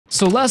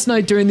So last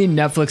night during the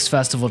Netflix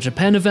Festival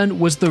Japan event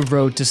was the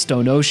Road to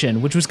Stone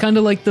Ocean, which was kind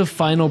of like the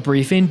final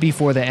briefing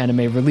before the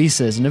anime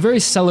releases in a very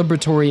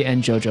celebratory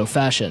and JoJo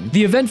fashion.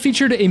 The event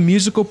featured a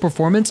musical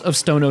performance of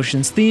Stone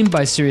Ocean's theme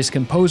by series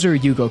composer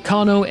Yugo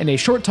Kanno and a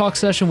short talk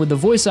session with the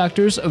voice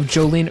actors of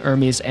Jolene,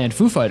 Hermes, and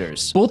Foo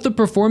Fighters. Both the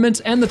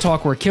performance and the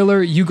talk were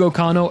killer. Yugo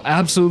Kanno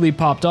absolutely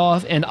popped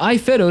off, and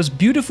Fedos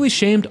beautifully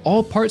shamed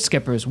all part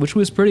skippers, which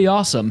was pretty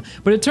awesome.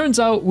 But it turns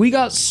out we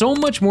got so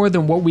much more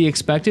than what we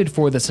expected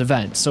for this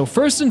event. So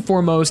first and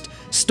foremost,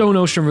 Stone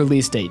Ocean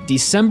release date,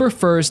 December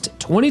 1st,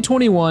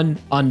 2021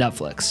 on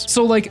Netflix.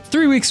 So like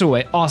 3 weeks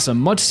away, awesome,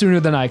 much sooner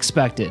than I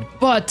expected.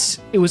 But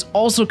it was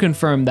also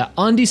confirmed that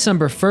on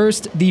December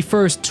 1st, the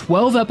first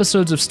 12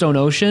 episodes of Stone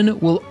Ocean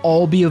will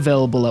all be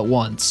available at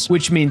once,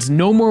 which means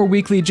no more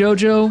weekly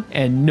JoJo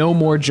and no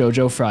more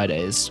JoJo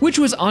Fridays, which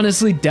was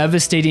honestly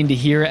devastating to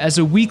hear as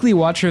a weekly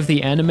watcher of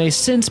the anime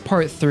since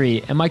part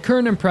 3, and my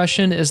current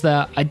impression is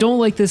that I don't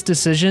like this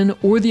decision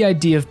or the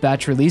idea of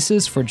batch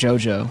releases for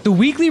JoJo. The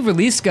weekly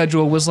release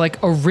schedule was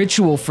like a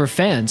ritual for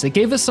fans. It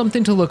gave us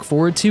something to look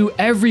forward to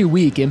every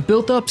week and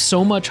built up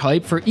so much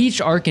hype for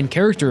each arc and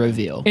character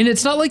reveal. And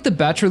it's not like the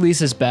batch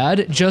release is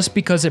bad just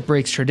because it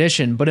breaks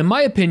tradition, but in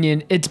my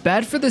opinion, it's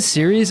bad for the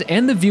series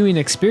and the viewing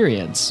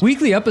experience.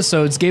 Weekly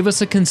episodes gave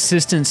us a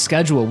consistent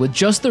schedule with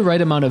just the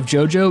right amount of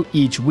JoJo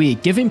each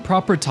week, giving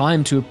proper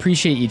time to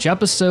appreciate each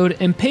episode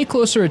and pay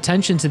closer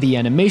attention to the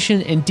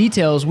animation and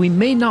details we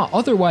may not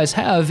otherwise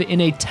have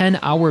in a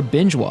 10-hour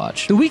binge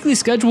watch. The weekly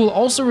schedule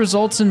also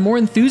results in more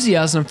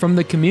enthusiasm from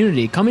the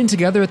community, coming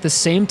together at the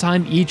same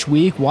time each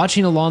week,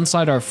 watching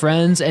alongside our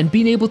friends, and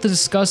being able to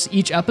discuss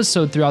each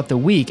episode throughout the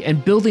week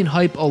and building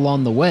hype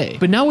along the way.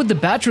 But now with the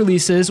batch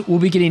releases, we'll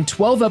be getting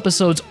 12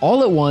 episodes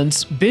all at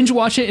once, binge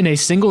watch it in a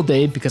single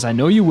day because I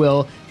know you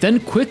will, then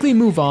quickly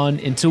move on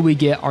until we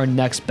get our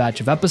next batch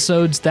of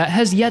episodes that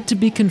has yet to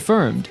be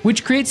confirmed,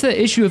 which creates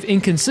that issue of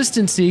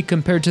inconsistency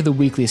compared to the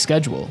weekly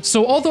schedule.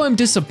 So although I'm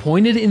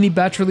disappointed in the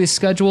batch release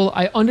schedule,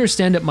 I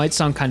understand it might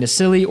sound kind of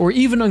silly or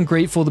even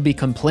ungrateful to be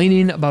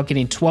complaining about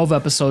getting 12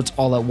 episodes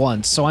all at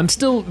once, so I'm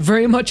still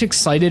very much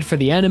excited for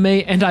the anime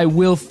and I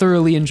will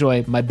thoroughly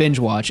enjoy my binge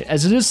watch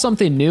as it is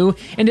something new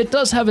and it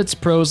does have its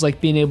pros like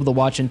being able to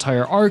watch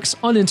entire arcs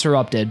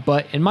uninterrupted,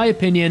 but in my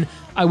opinion,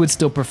 I would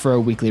still prefer a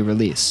weekly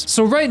release.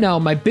 So right now,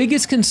 my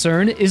biggest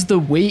concern is the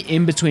wait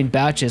in between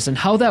batches and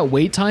how that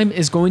wait time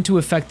is going to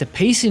affect the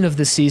pacing of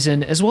the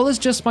season as well as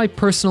just my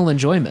personal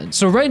enjoyment.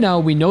 So right now,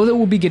 we know that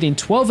we'll be getting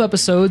 12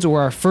 episodes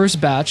or our first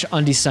batch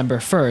on December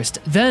 1st.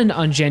 Then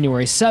on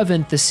January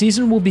 7th, the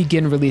season will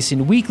begin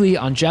releasing weekly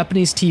on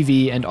Japanese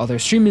TV and other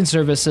streaming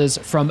services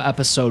from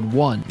episode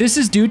 1. This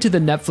is due to the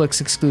Netflix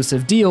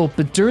exclusive deal,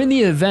 but during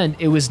the event,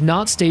 it was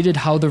not stated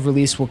how the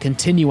release will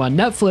continue on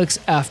Netflix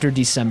after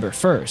December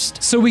 1st.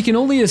 So we can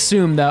only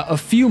assume that a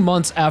few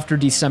months after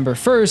December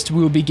 1st,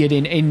 we will be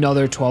getting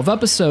another 12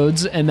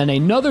 episodes and then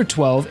another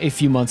 12 a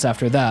few months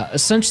after that,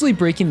 essentially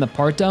breaking the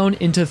part down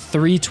into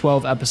 3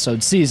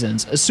 12-episode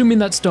seasons, assuming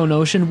that Stone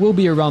Ocean will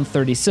be around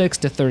 36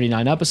 to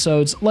 39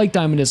 episodes like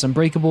Diamond is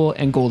Unbreakable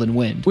and Golden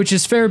Wind, which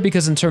is fair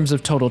because in terms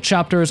of total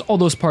chapters, all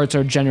those parts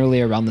are generally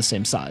around the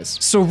same size.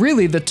 So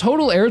really, the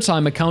total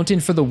airtime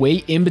accounting for the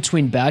wait in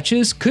between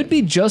batches could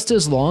be just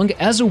as long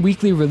as a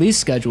weekly release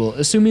schedule,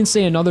 assuming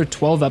say another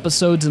 12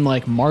 episodes in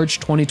like March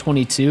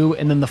 2022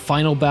 and then the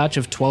final batch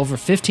of 12 or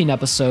 15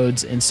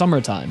 episodes in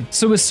summertime.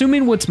 So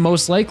assuming what's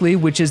most likely,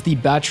 which is the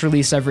batch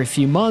release every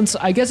few months,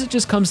 I guess it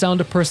just comes down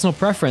to personal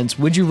preference.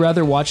 Would you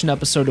rather watch an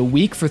episode a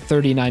week for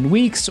 39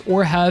 weeks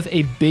or have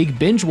a big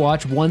binge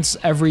watch once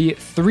every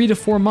 3 to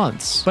 4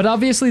 months? But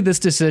obviously this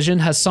decision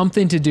has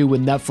something to do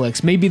with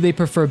Netflix. Maybe they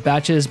prefer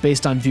batches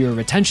based on viewer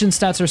retention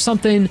stats or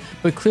something,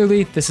 but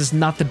clearly this is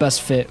not the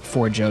best fit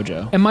for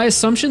JoJo. And my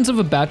assumptions of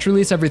a batch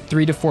release every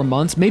 3 to 4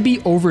 months may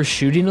be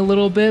overshooting a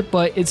little bit,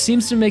 but it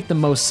seems to make the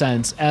most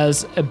sense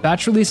as a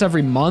batch release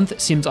every month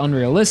seems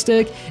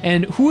unrealistic,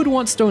 and who would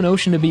want Stone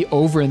Ocean to be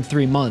over in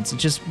 3 months? It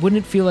just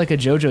wouldn't feel like a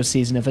JoJo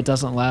season if it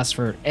doesn't last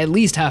for at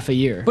least half a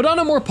year. But on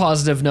a more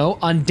positive note,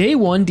 on day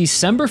 1,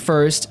 December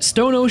 1st,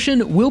 Stone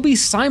Ocean will be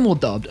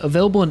simuldubbed,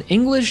 available in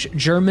English,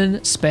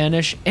 German,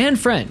 Spanish, and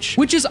French,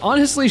 which is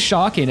honestly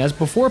shocking as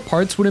before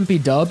parts wouldn't be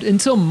dubbed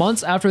until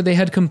months after they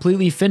had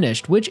completely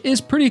finished, which is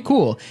pretty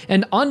cool.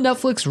 And on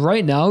Netflix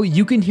right now,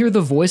 you can hear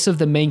the voice of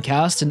the main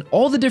cast in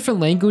all the different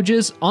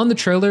languages on the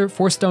trailer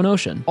for Stone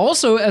Ocean.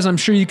 Also, as I'm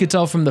sure you could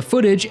tell from the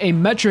footage, a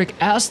metric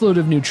assload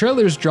of new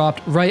trailers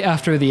dropped right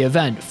after the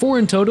event, 4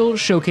 in total,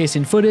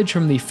 showcasing footage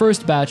from the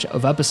first batch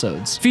of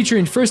episodes,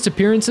 featuring first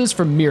appearances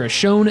from Mira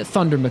Shone,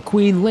 Thunder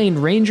McQueen, Lane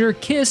Ranger,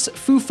 Kiss,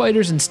 Foo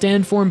Fighters in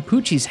stand form,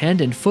 Poochie's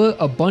hand and foot,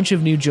 a bunch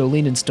of new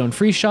Jolene and Stone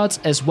Free shots,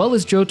 as well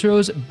as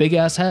Jotaro's big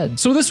ass head.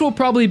 So this will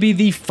probably be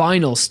the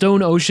final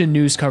Stone Ocean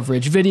news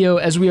coverage video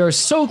as we are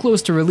so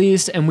close to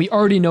release and we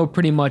already know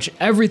pretty much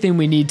everything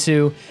we need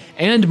to,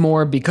 and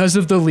more because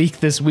of the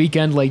leak this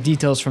weekend, like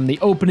details from the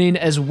opening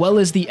as well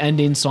as the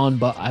ending song,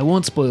 but I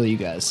won't spoil you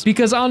guys.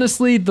 Because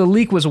honestly, the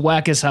leak was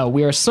whack as hell.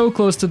 We are so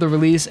close to the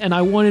release and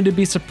I wanted to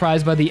be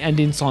surprised by the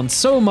ending song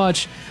so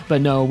much,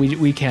 but no,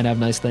 we can't have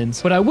nice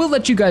things. But I will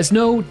let you guys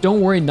know,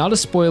 don't worry, not a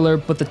spoiler,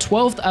 but the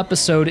 12th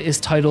episode is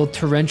titled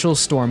Torrential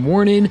Storm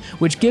Warning,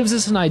 which gives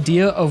us an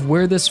idea of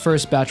where this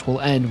first batch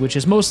will end, which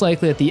is most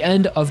likely at the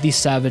end of the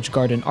Savage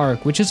Garden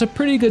arc, which is a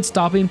pretty good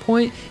stopping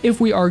point if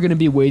we are going to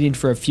be waiting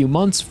for a few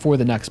months for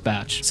the next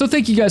batch. So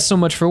thank you guys so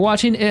much for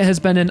watching. It has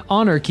been an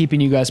honor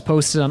keeping you guys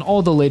posted on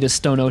all the latest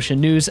Stone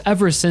Ocean news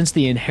ever since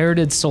the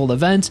Inherited Soul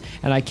event,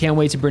 and I can't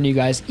wait to bring you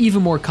guys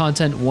even more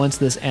content once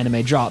this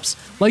anime drops.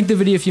 Like the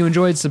video if you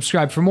enjoyed,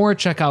 subscribe for more,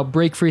 check out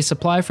Break Free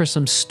Supply for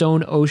some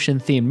Stone Ocean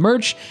themed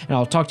merch, and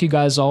I'll talk to you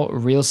guys all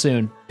real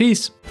soon.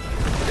 Peace!